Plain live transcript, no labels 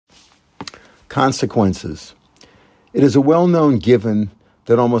Consequences. It is a well-known given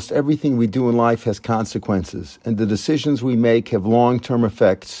that almost everything we do in life has consequences, and the decisions we make have long-term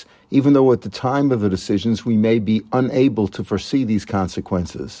effects, even though at the time of the decisions we may be unable to foresee these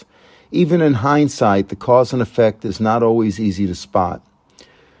consequences. Even in hindsight, the cause and effect is not always easy to spot.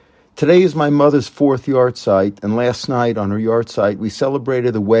 Today is my mother's 4th yahrzeit, and last night on her yahrzeit we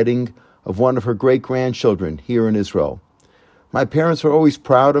celebrated the wedding of one of her great-grandchildren here in Israel. My parents are always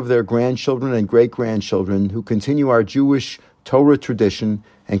proud of their grandchildren and great-grandchildren who continue our Jewish Torah tradition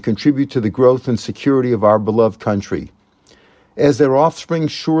and contribute to the growth and security of our beloved country. As their offspring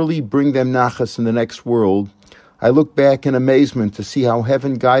surely bring them nachas in the next world, I look back in amazement to see how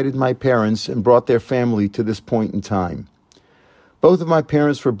heaven guided my parents and brought their family to this point in time. Both of my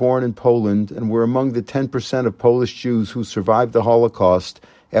parents were born in Poland and were among the 10% of Polish Jews who survived the Holocaust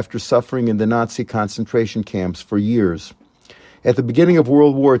after suffering in the Nazi concentration camps for years. At the beginning of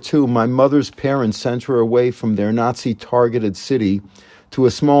World War II, my mother's parents sent her away from their Nazi-targeted city to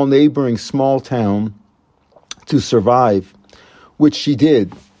a small neighboring small town to survive, which she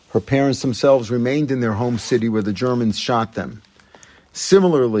did. Her parents themselves remained in their home city where the Germans shot them.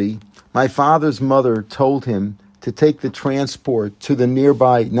 Similarly, my father's mother told him to take the transport to the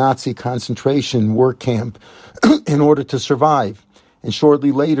nearby Nazi concentration work camp in order to survive, and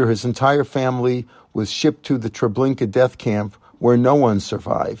shortly later his entire family was shipped to the Treblinka death camp where no one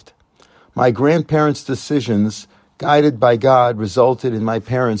survived. My grandparents' decisions, guided by God, resulted in my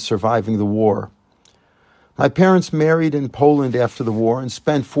parents surviving the war. My parents married in Poland after the war and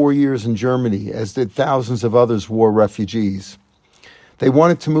spent 4 years in Germany, as did thousands of others war refugees. They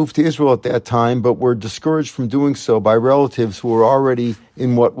wanted to move to Israel at that time, but were discouraged from doing so by relatives who were already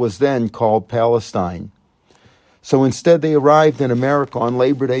in what was then called Palestine. So instead they arrived in America on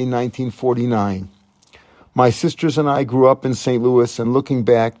Labor Day 1949. My sisters and I grew up in St. Louis, and looking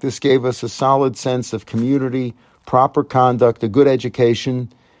back, this gave us a solid sense of community, proper conduct, a good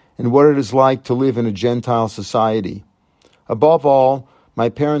education, and what it is like to live in a Gentile society. Above all, my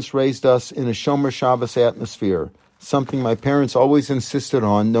parents raised us in a Shomer Shabbos atmosphere, something my parents always insisted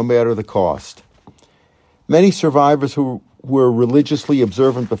on, no matter the cost. Many survivors who were religiously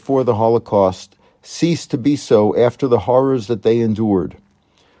observant before the Holocaust ceased to be so after the horrors that they endured.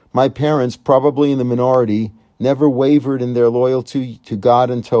 My parents, probably in the minority, never wavered in their loyalty to God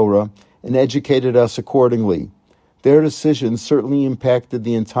and Torah and educated us accordingly. Their decisions certainly impacted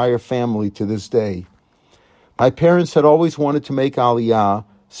the entire family to this day. My parents had always wanted to make Aliyah,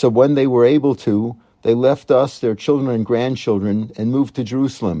 so when they were able to, they left us, their children and grandchildren, and moved to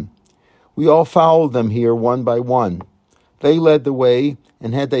Jerusalem. We all followed them here one by one. They led the way,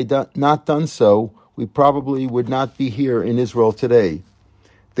 and had they not done so, we probably would not be here in Israel today.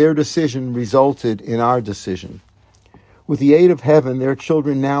 Their decision resulted in our decision. With the aid of heaven, their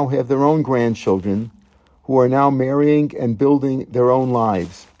children now have their own grandchildren, who are now marrying and building their own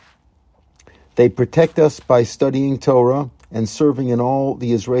lives. They protect us by studying Torah and serving in all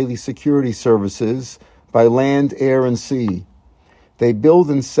the Israeli security services by land, air, and sea. They build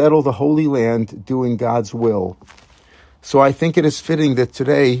and settle the Holy Land doing God's will. So I think it is fitting that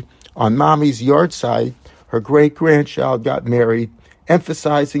today, on Mommy's yahrzeit, her great-grandchild got married,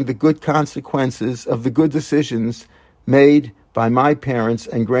 emphasizing the good consequences of the good decisions made by my parents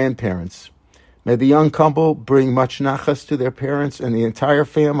and grandparents. May the young couple bring much nachas to their parents and the entire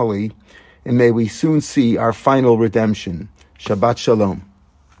family, and may we soon see our final redemption. Shabbat Shalom.